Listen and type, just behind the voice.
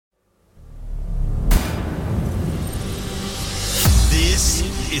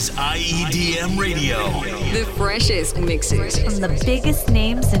is iEDM Radio. The freshest mixes from the biggest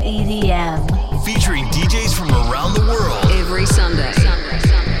names in EDM. Featuring DJs from around the world. Every Sunday.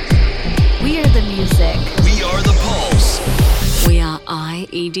 We are the music. We are the pulse. We are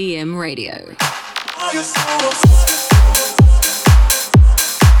iEDM Radio.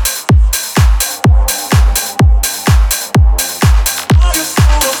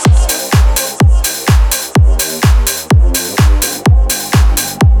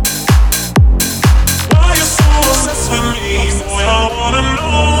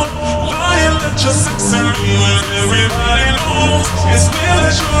 Just sexing me when everybody knows it's me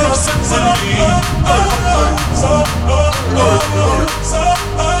that you're obsessing me. Why you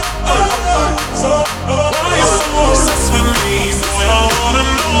so obsessed with me? Boy, I wanna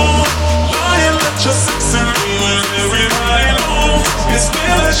know. Lying that you're sexing me when everybody knows it's me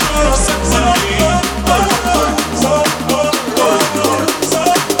that you're obsessing me.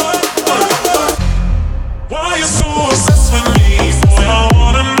 Why you so obsessed with me? Boy, I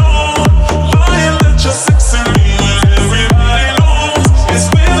wanna know. Just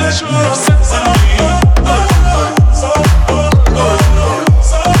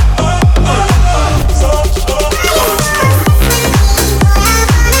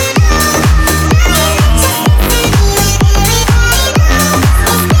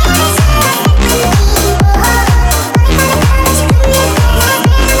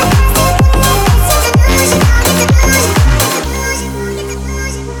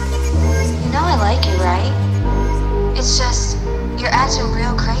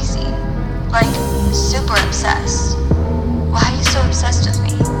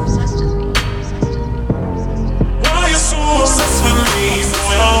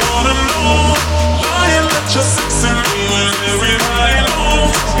sexing me when everybody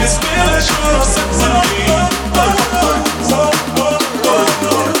knows it's me that you're obsessing me.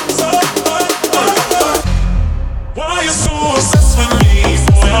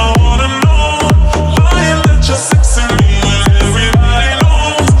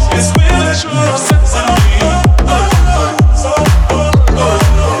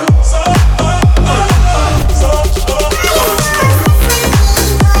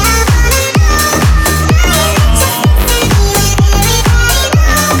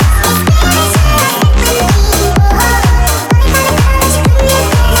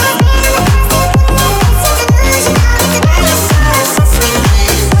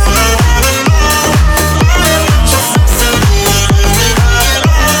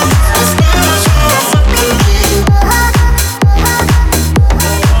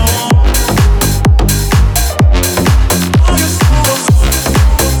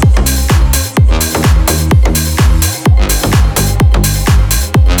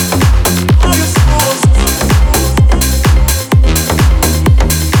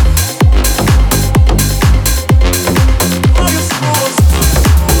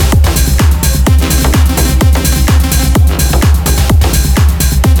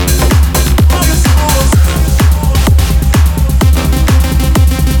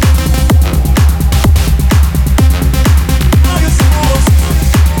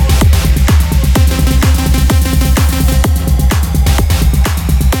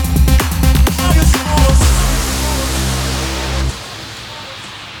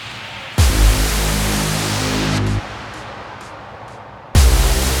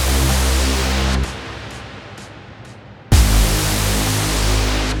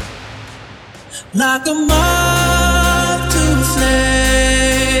 Like a moth to a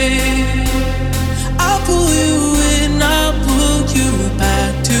flame, I'll pull you in, I'll pull you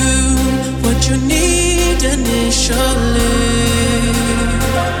back to what you need initially.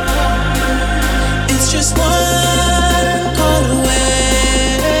 It's just one call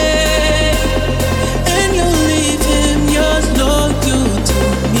away, and you'll leave him, you're loyal to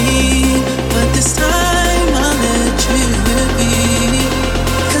me, but this time I'll let you be,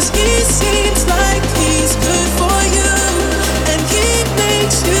 'cause he seems like he's good for you, and he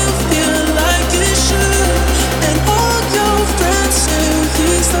makes you feel like you should, and all your friends say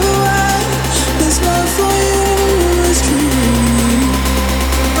he's the one. His love for you is true.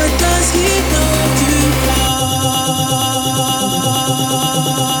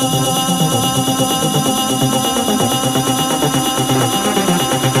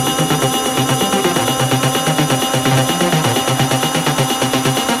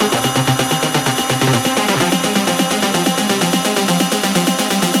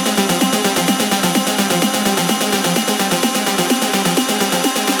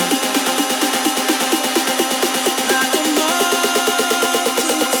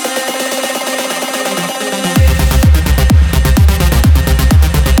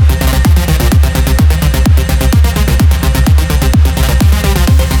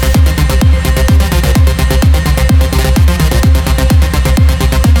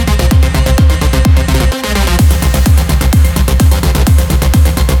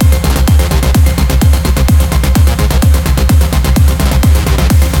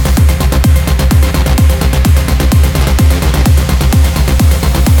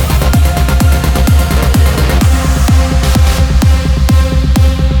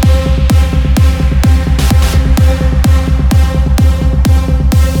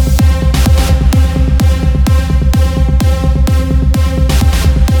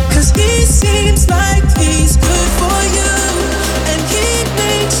 seems like he's good for you, and he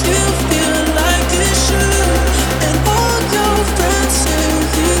makes you feel like you should. And all your friends say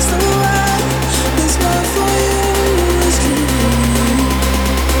he's the one. His love for you is true,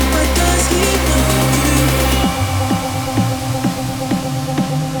 but does he know you?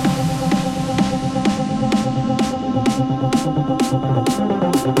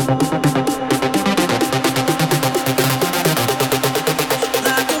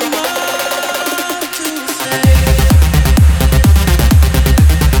 Like a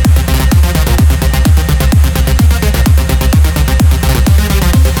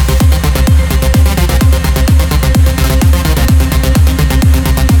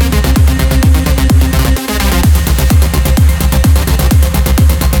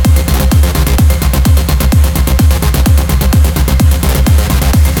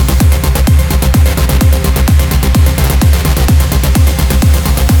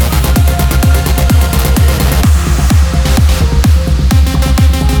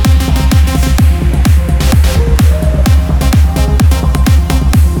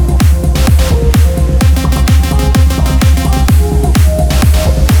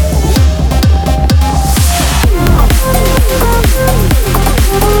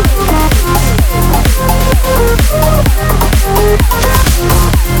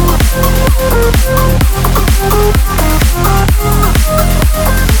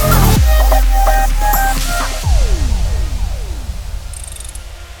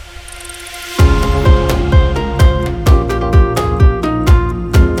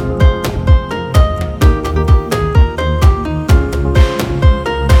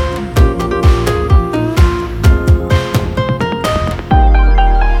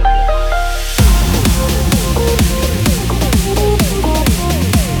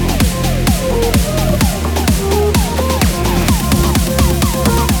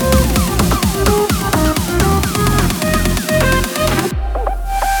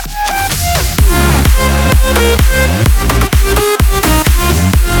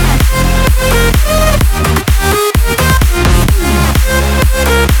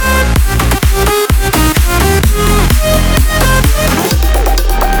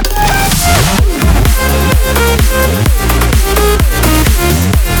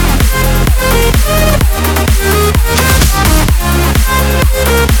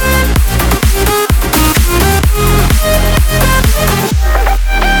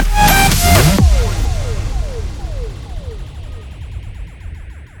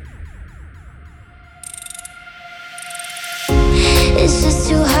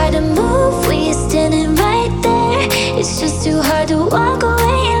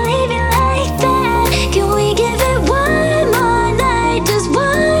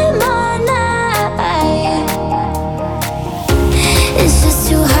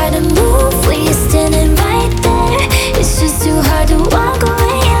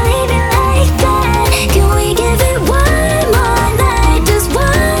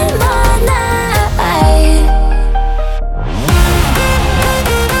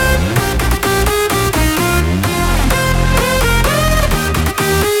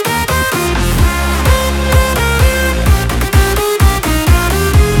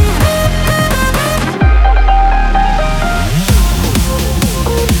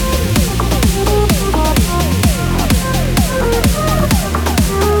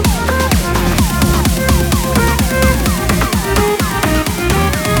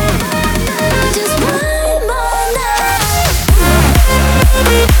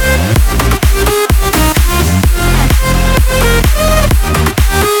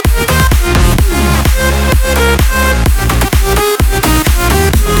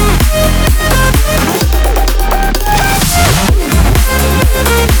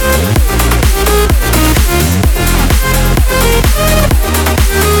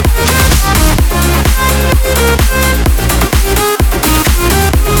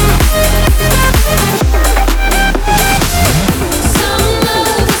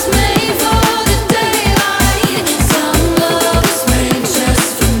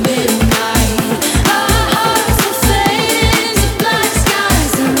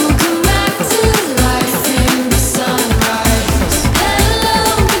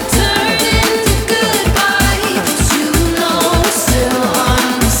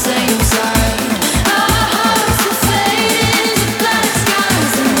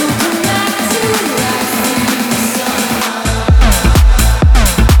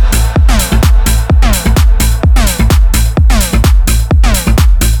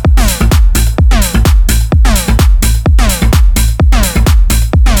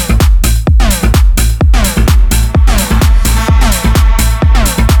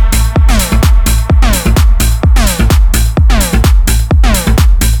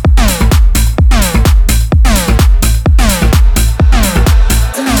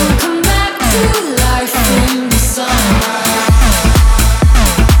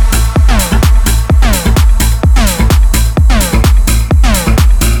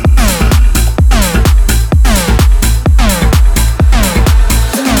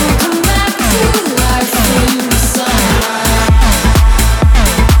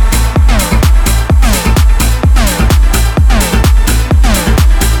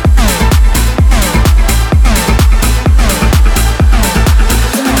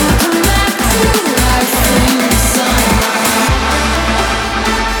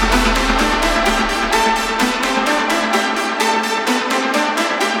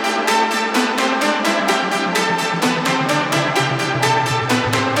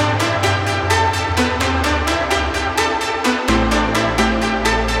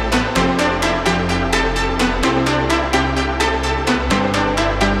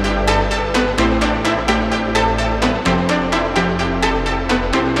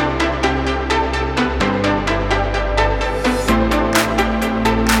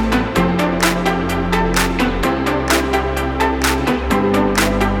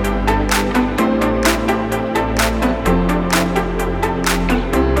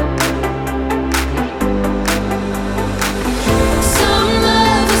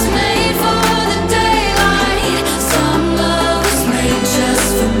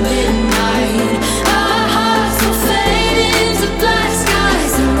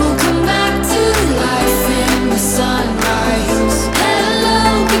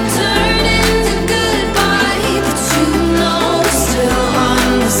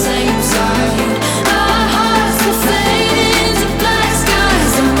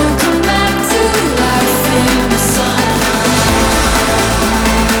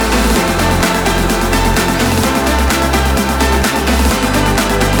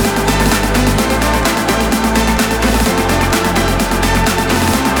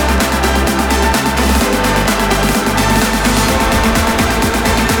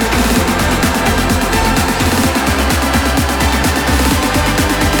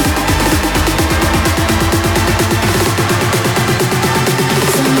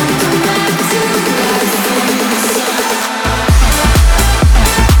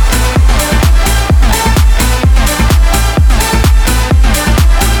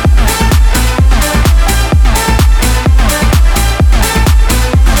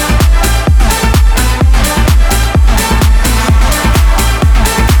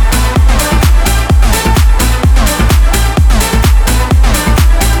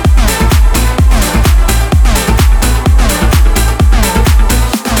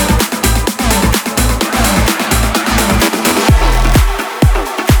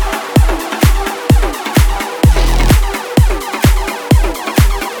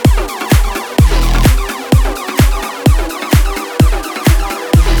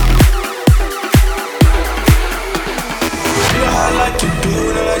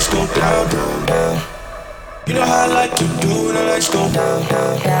I like to do when the lights go down,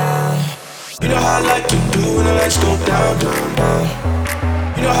 down, down. You know how I like to do when the lights go down, down, down.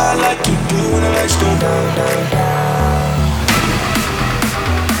 You know how I like to do when the lights go down, down, down.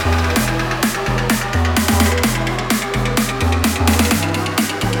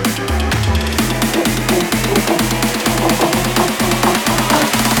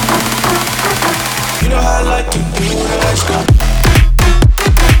 You know how I like to do when the lights go down.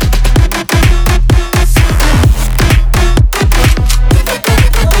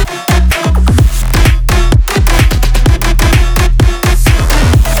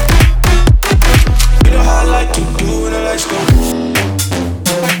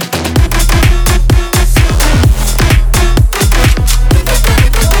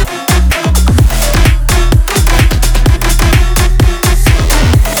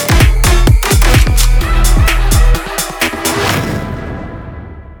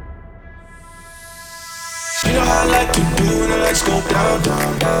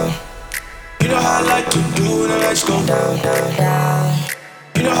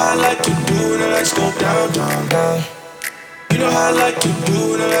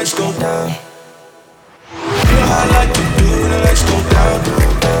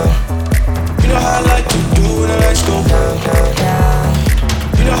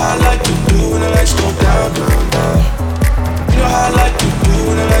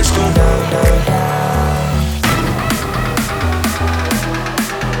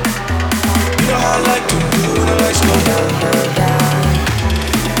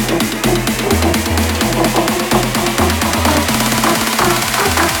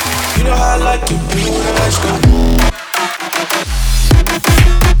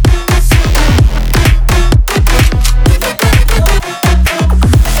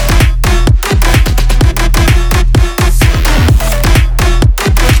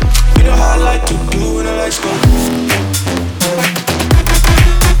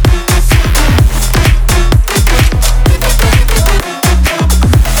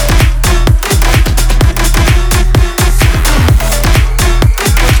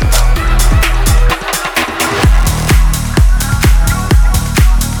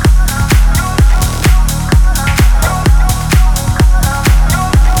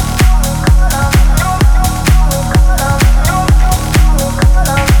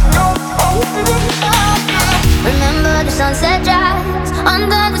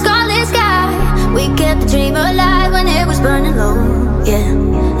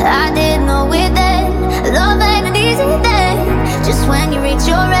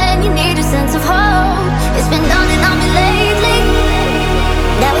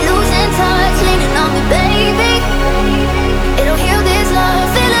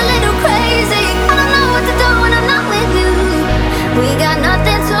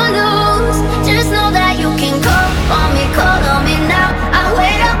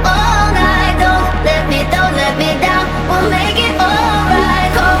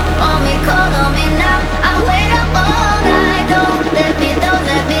 Don't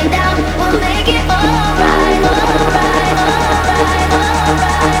let me down, we'll make it alright.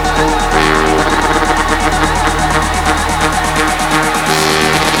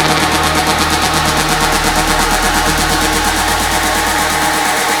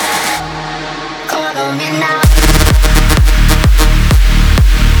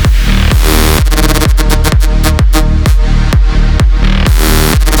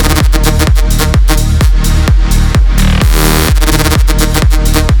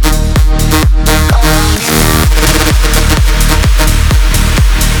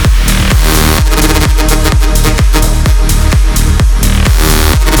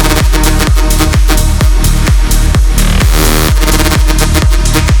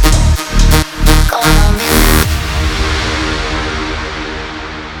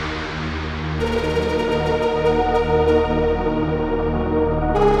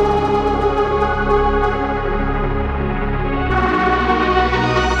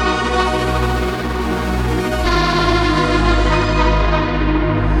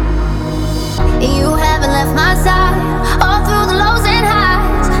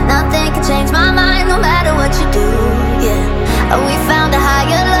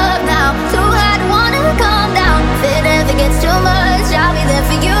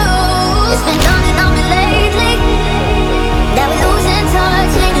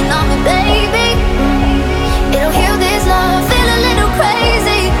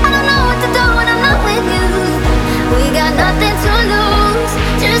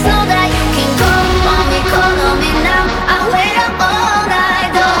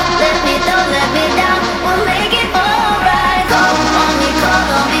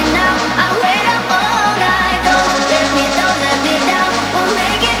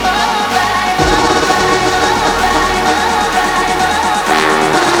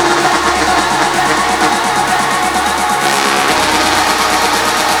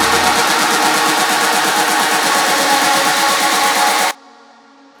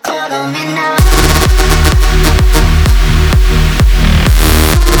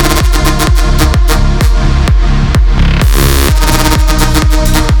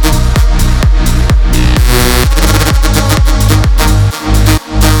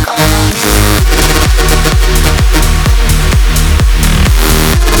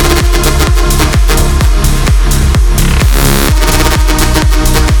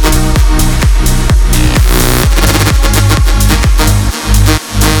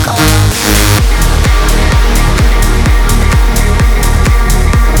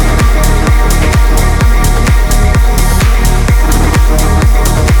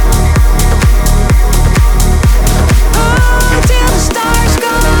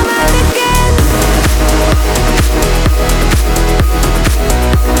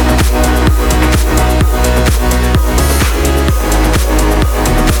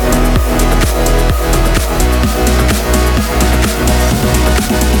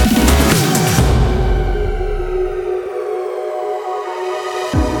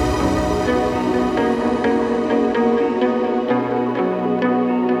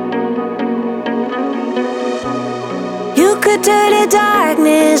 could turn the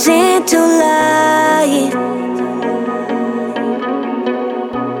darkness into light.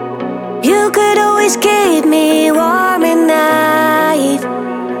 You could always keep me warm at night.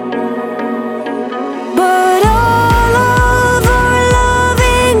 But all of our love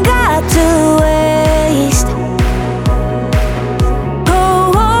ain't got to waste.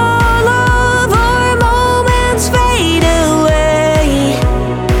 Oh, all of our moments fade away.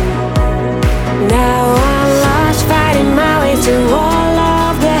 Now I'm lost fighting my way through all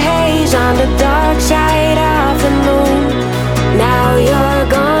of the haze on the dark side of the moon. Now you're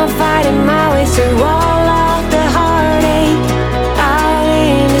gone fighting my way through all of the heartache out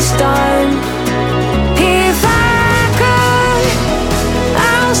in the storm. If I could,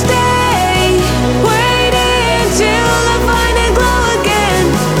 I'll stay waiting till I find a glow again.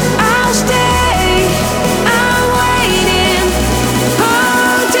 I'll stay, I'm waiting,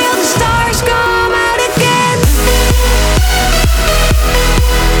 oh, till the stars come out again.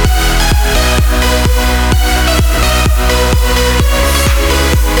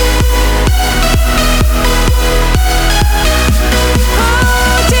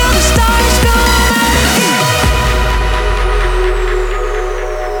 Oh, till the stars come out again.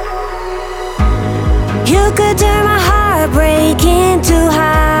 You could turn my heartbreak into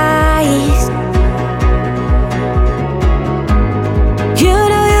highs. You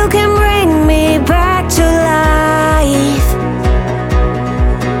know you can bring me back to life.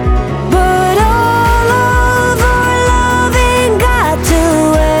 But all of our love ain't got to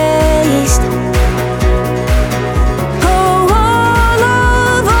waste. Oh, all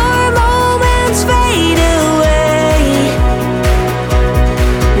of our moments fade away.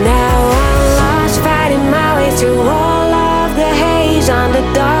 Now I'm lost fighting my way through all of the haze on the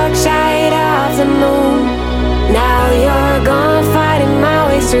dark side of the moon. Now you're gone fighting my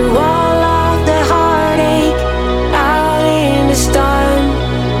way through all of the heartache out in the storm.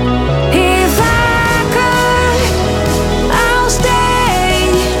 If I could, I'll stay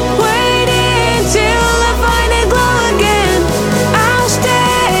waiting till I find a glow again. I'll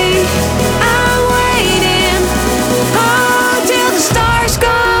stay, I'm waiting, oh, till the stars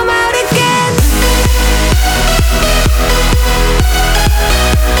come out again.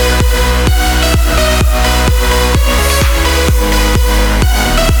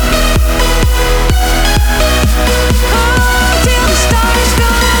 Oh, till the stars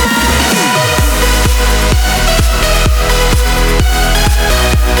come out again.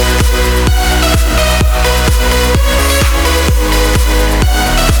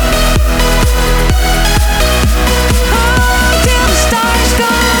 Oh, till the stars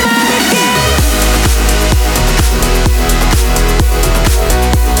come out again.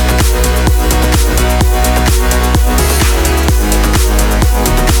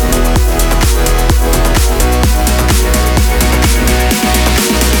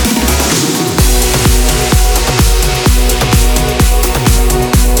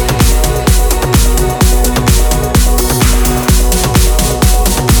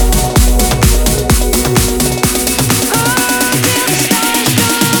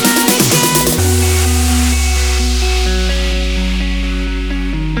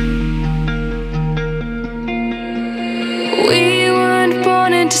 We weren't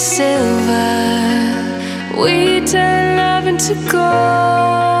born into silver. We turned love into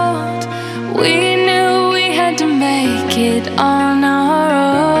gold. We knew we had to make it on our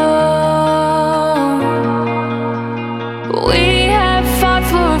own. We have fought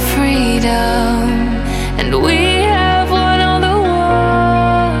for freedom, and we have won all the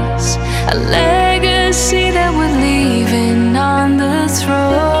wars. A legacy that we're leaving on the throne.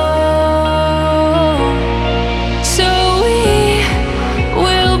 So we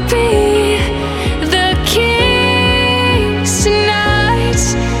will be the kings tonight.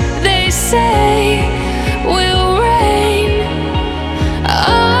 They say we'll reign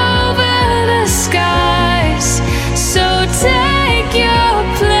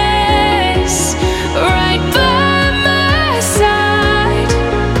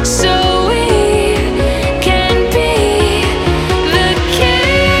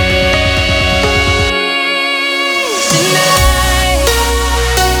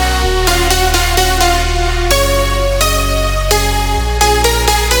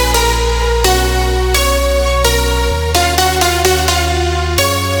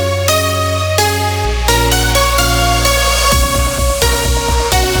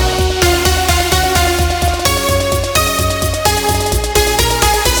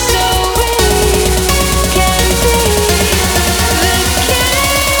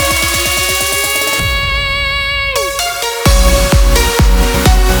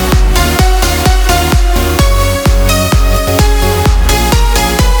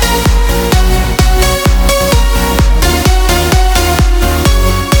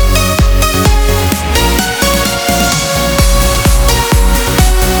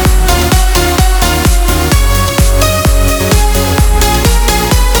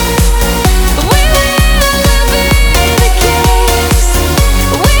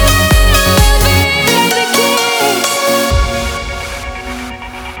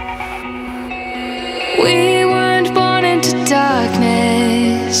We weren't born into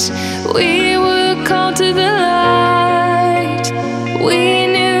darkness. We were called to the light. We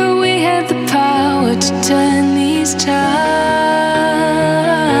knew we had the power to turn these tides.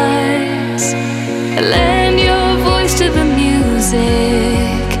 Lend your voice to the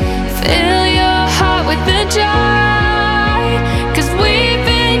music. Fill your heart with the joy. 'Cause we've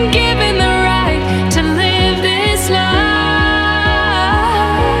been given the right to live this life.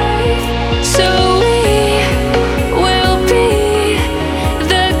 So we will be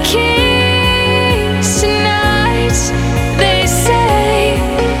the kings tonight. They say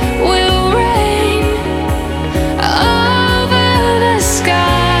we'll reign over the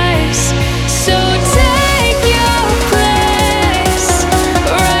skies. So take your place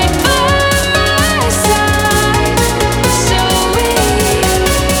right by my side, so we can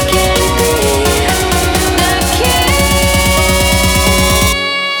be the kings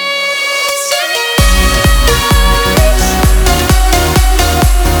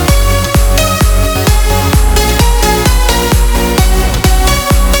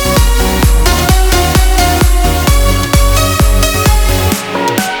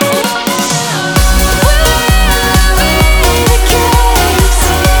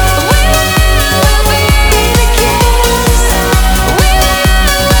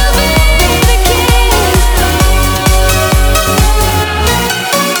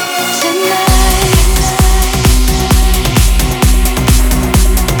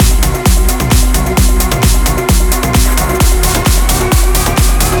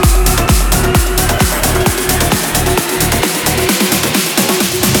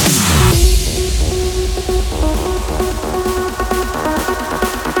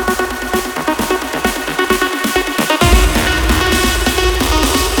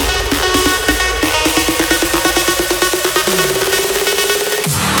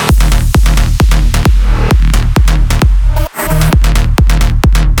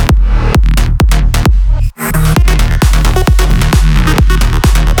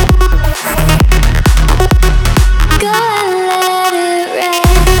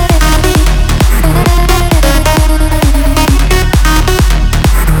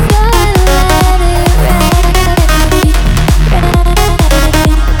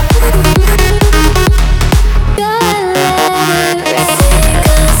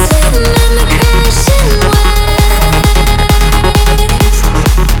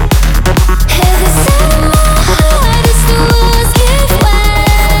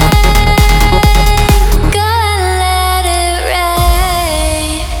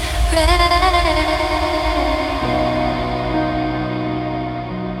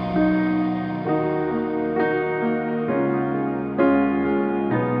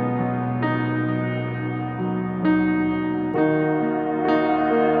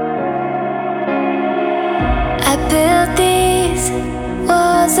I built these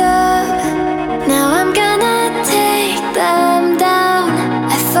walls up. Now I'm gonna take them down.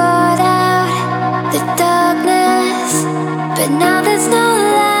 I fought out the darkness, but now there's no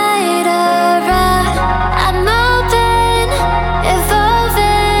light around. I'm open,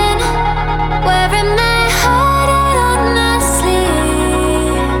 evolving, wearing my heart out on my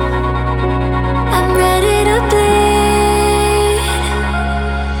sleeve. I'm ready to bleed.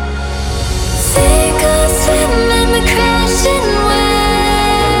 Sink or swim in the crashing waves.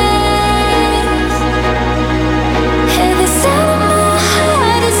 Hear the sound of my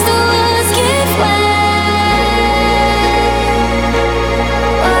heart as the walls give way.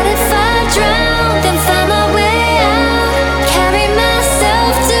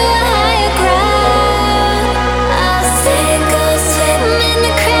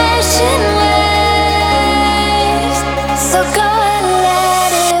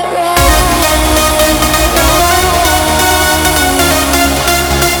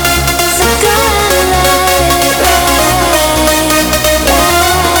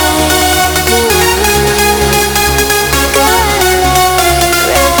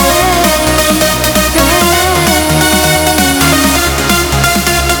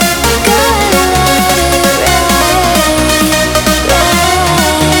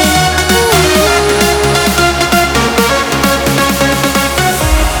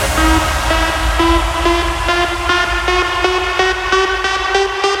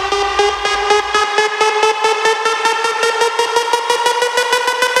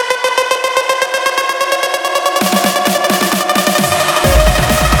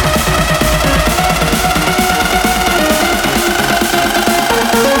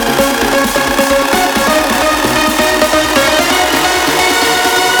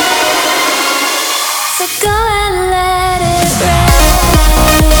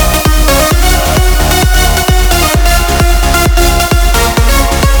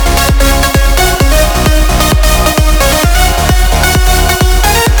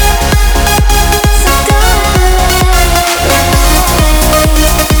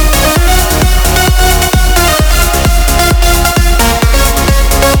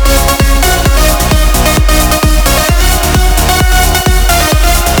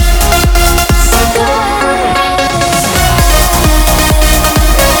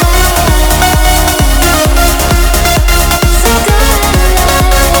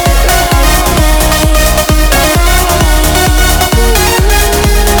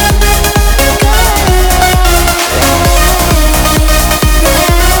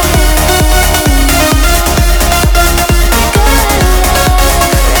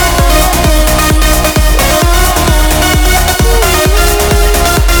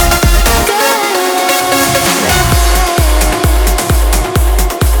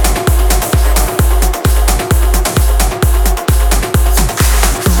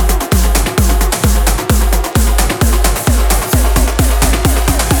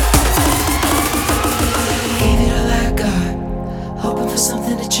 for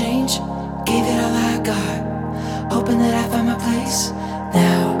something to change. Gave it all I got, hoping that I find my place.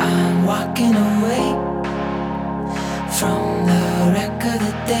 Now I'm walking away from the wreck of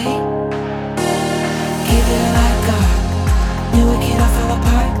the day. Gave it all I got, knew it could all fall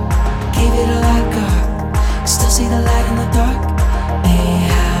apart. Gave it all I got, still see the light in the dark. May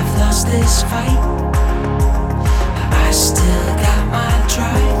have lost this fight, but I still got my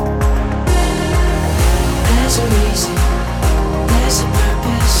drive. There's a reason, there's a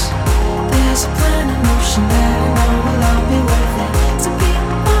purpose, there's a plan in motion that I know will all be worth it. To be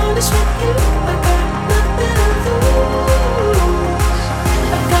honest with you, I got nothing to lose.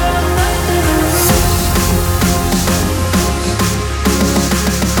 I got nothing to lose.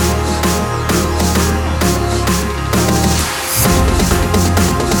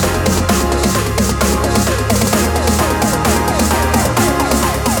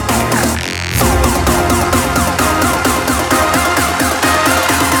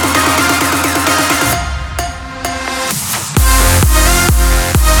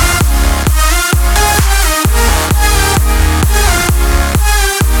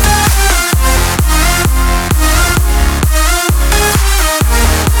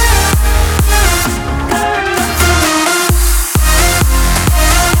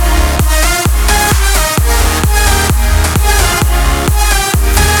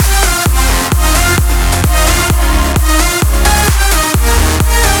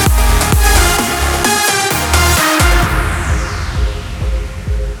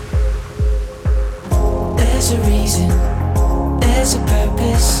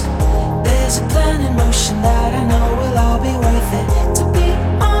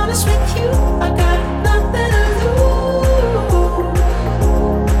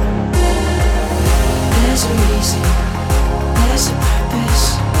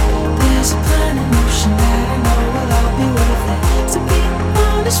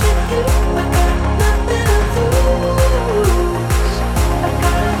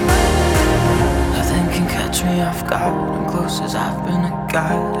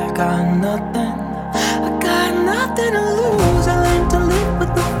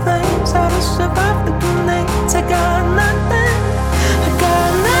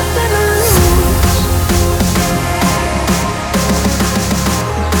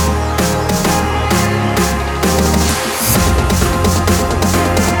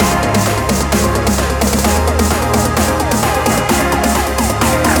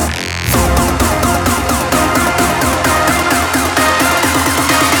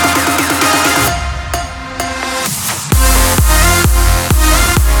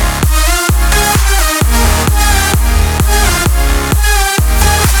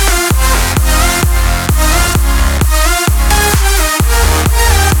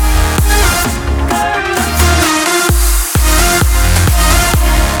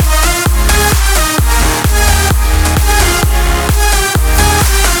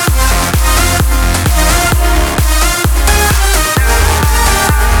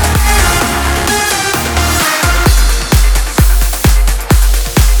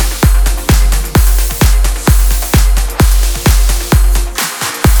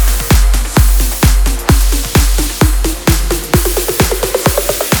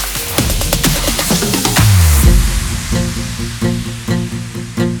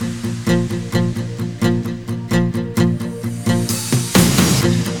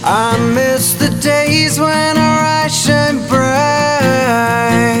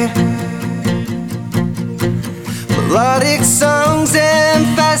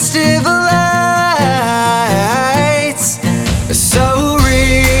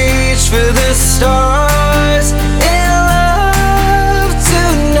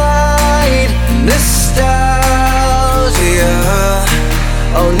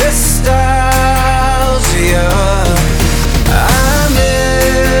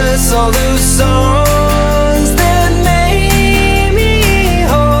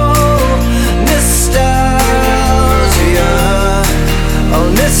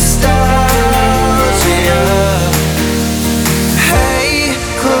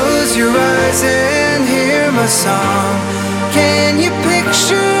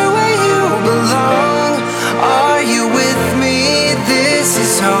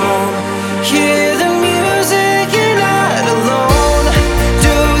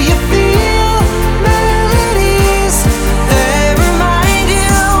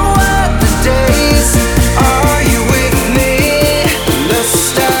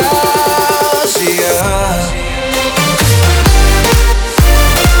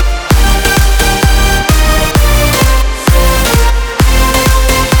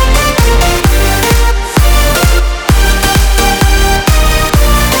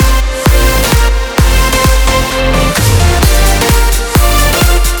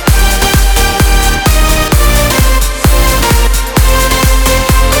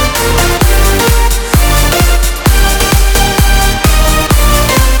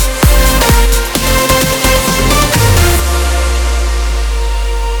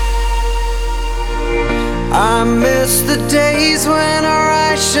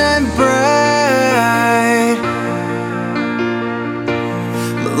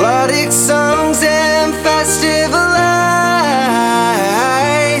 melodic songs and festival lights.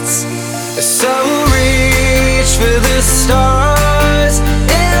 So we'll reach for the stars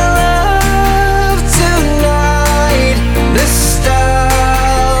in love tonight. Nostalgia,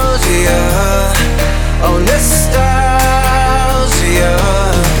 oh nostalgia.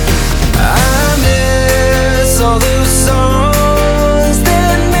 I miss all those songs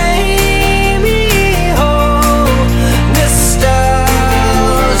that made me whole. Nostalgia,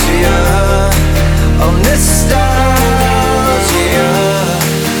 oh nostalgia.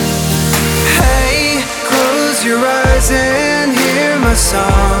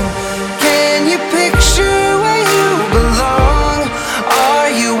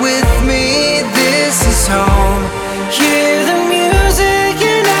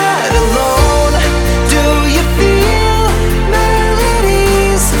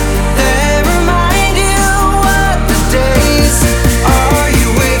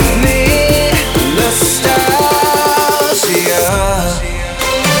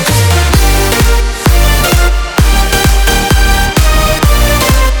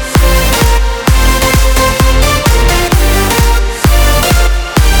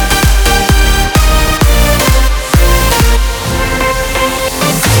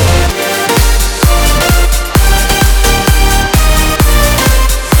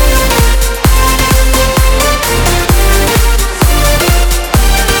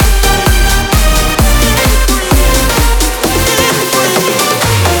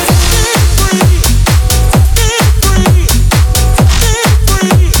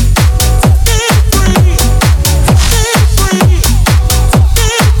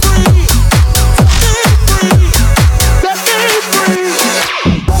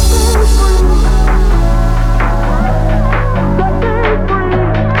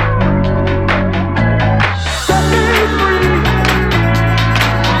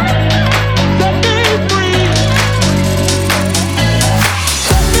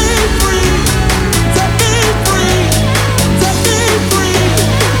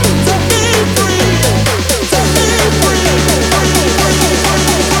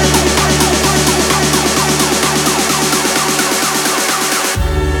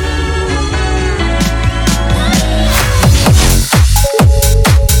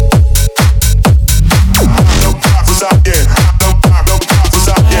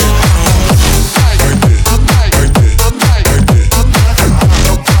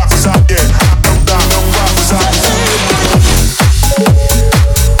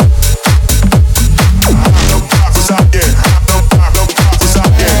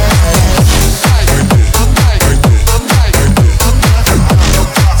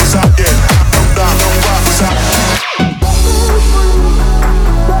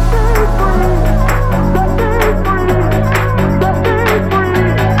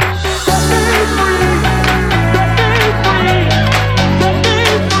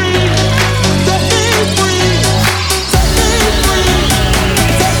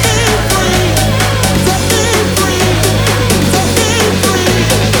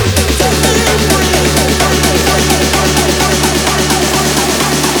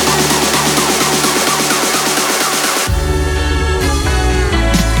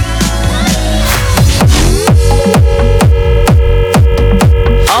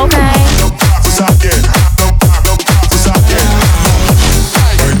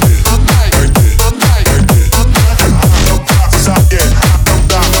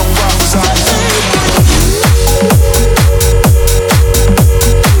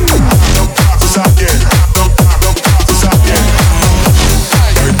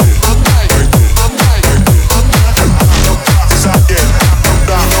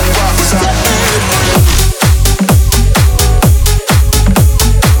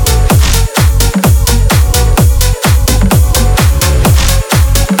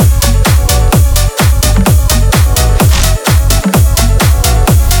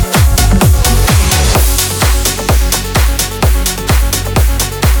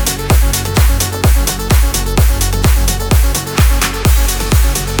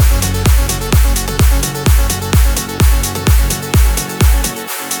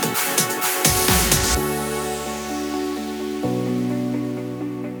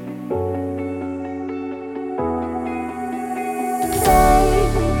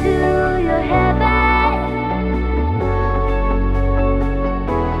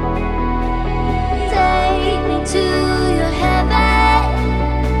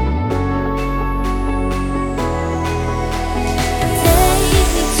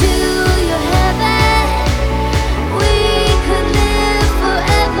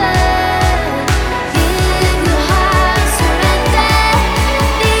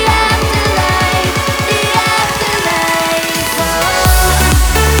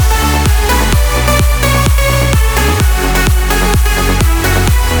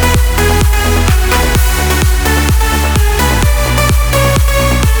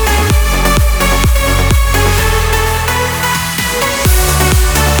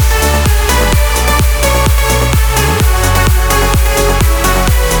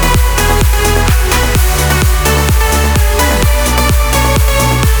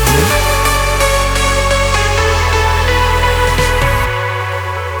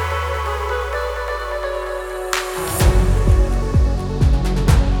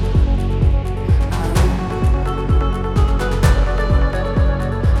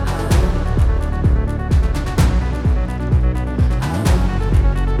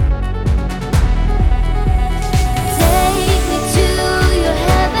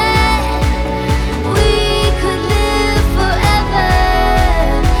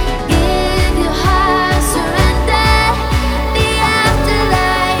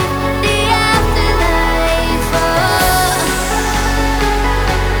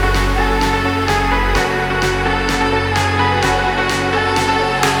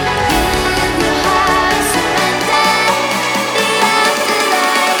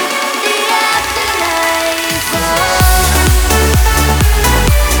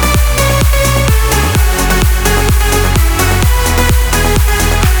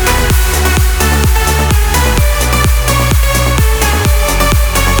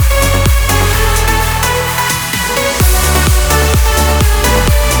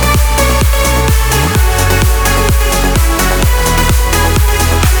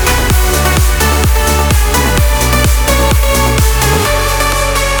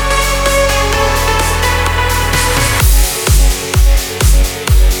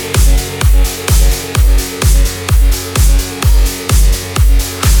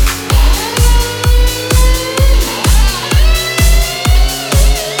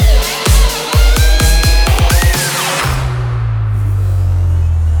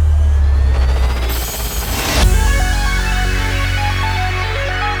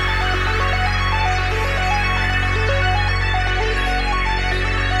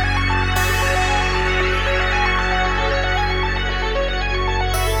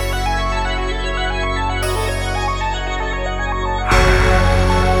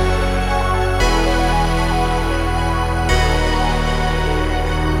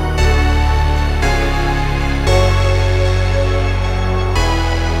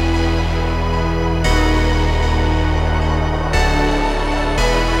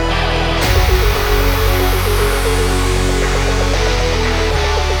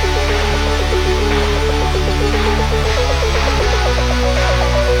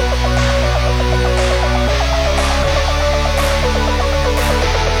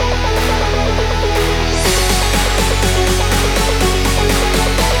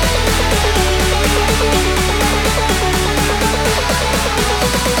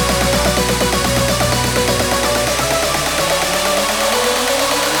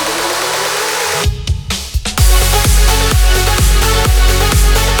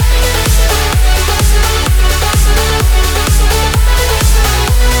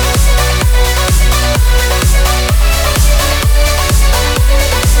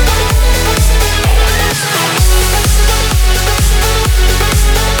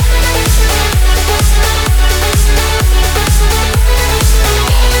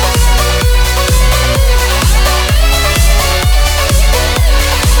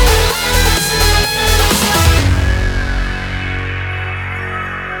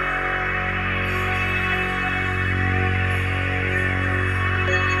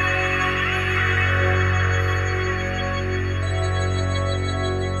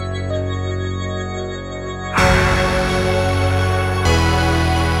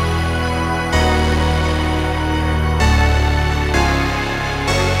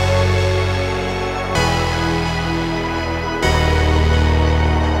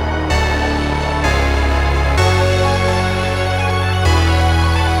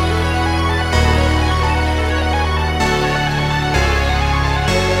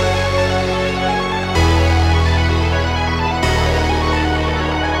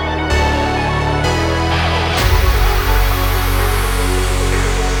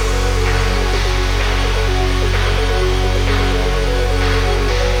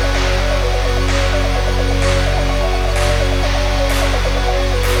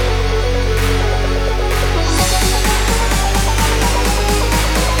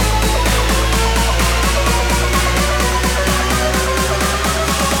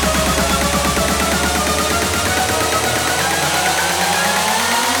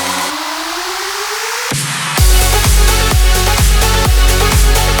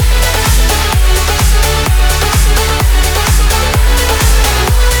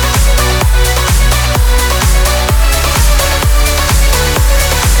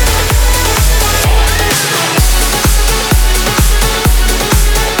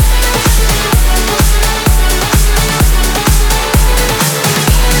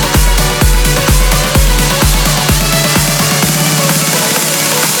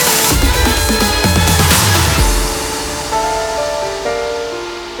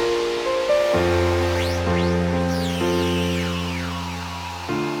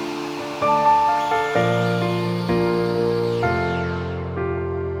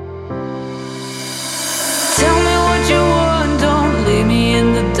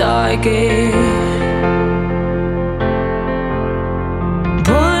 it.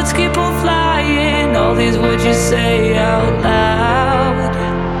 Bullets keep on flying, all these words you say out loud.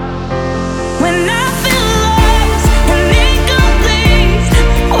 When I feel lost and incomplete,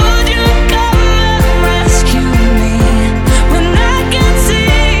 would you come and rescue me? When I can't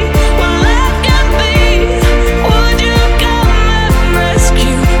see what life can be, would you come and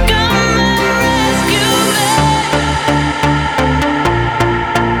rescue me?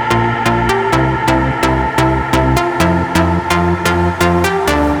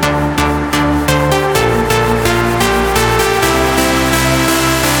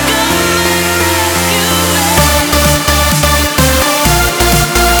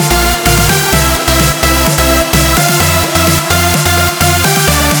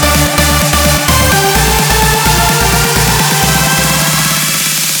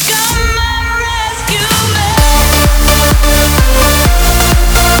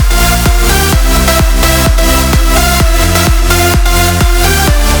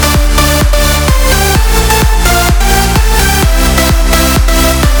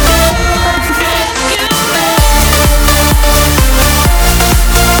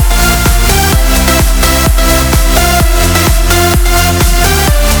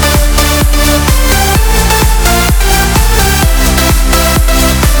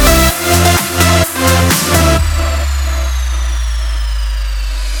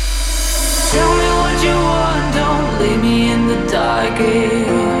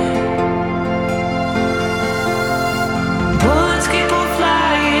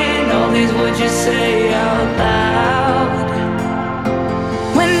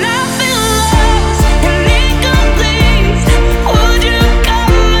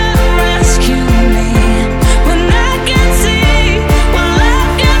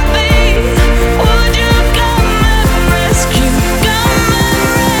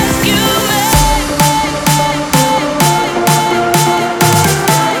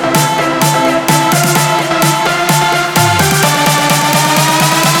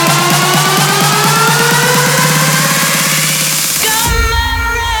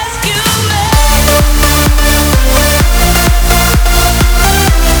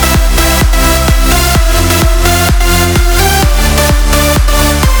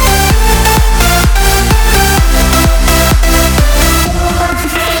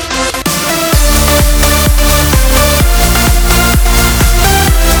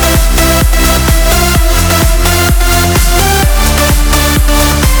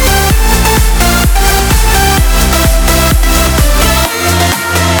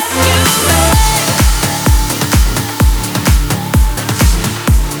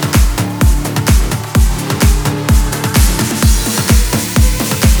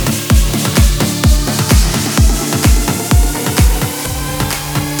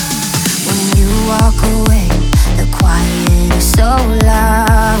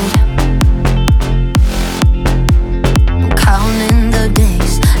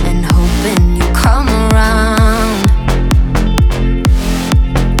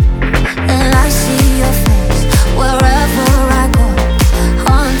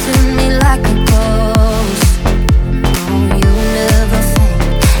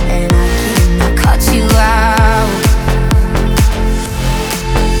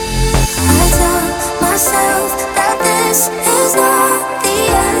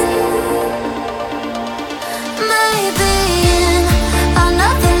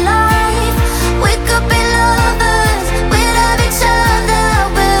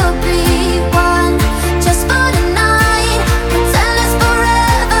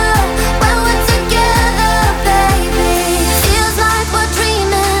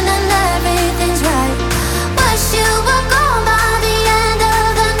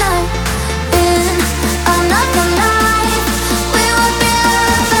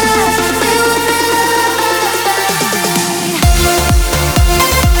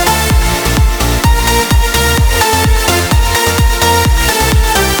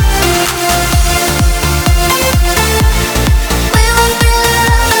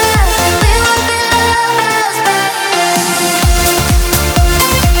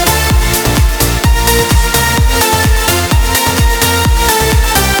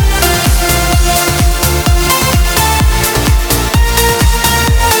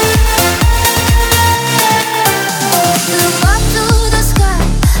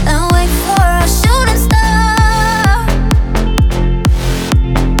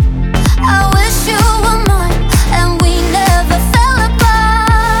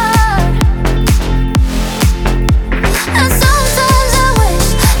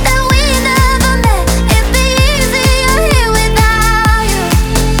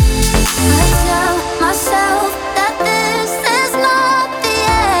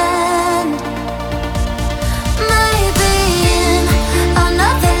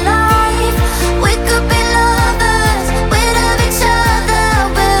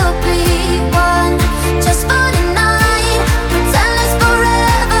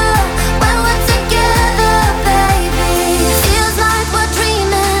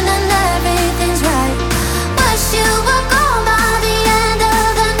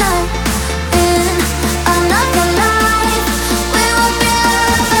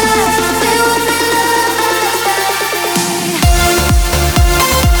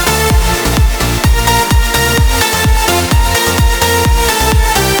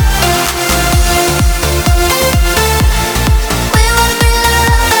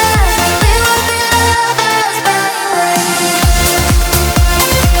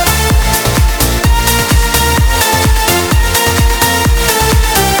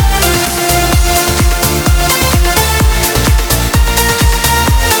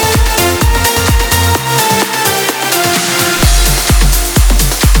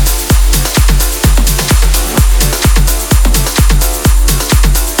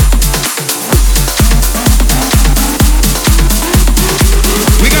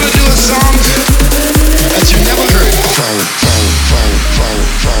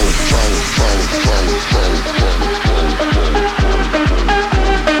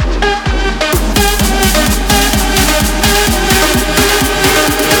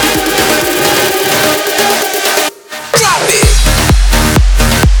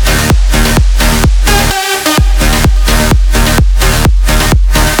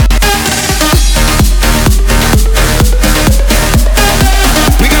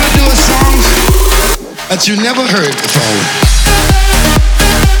 that you never heard before.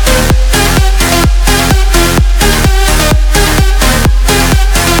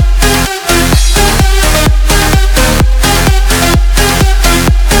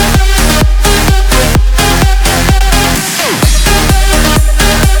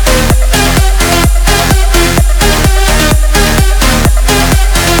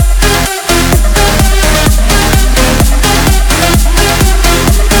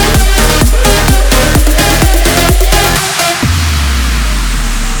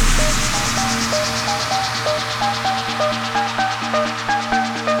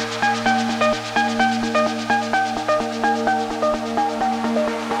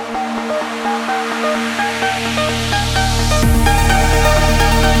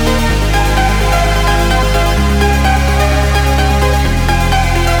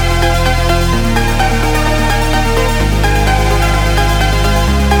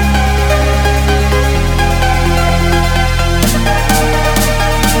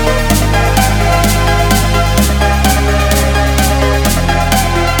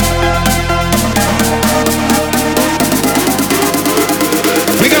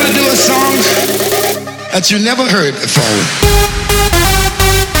 That you never heard before.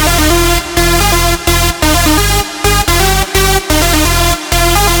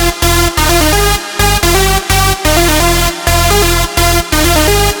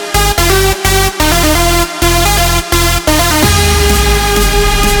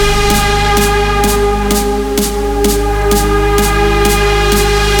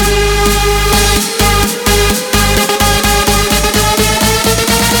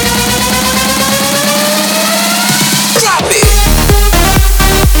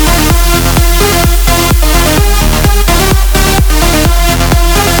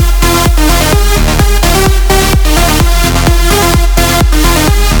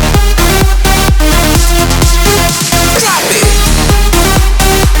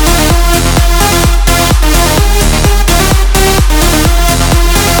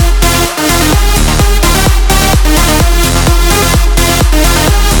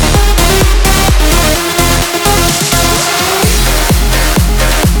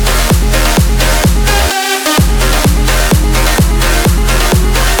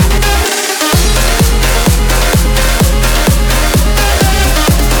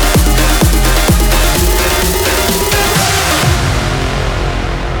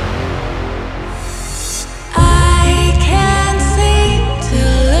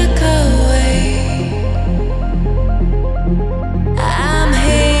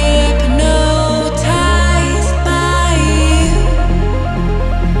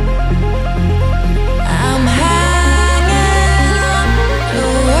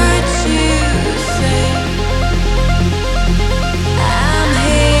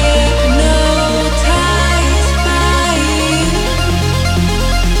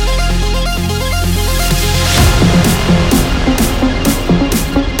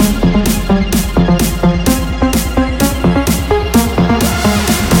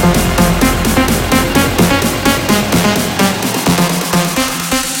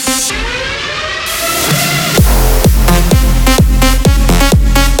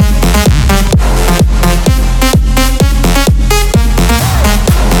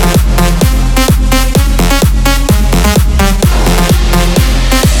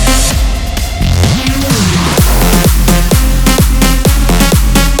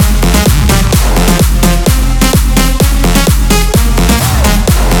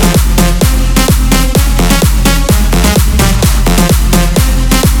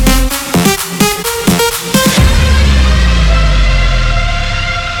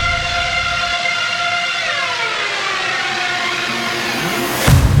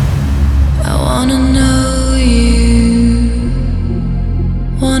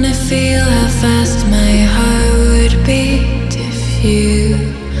 Wanna feel how fast my heart would beat if you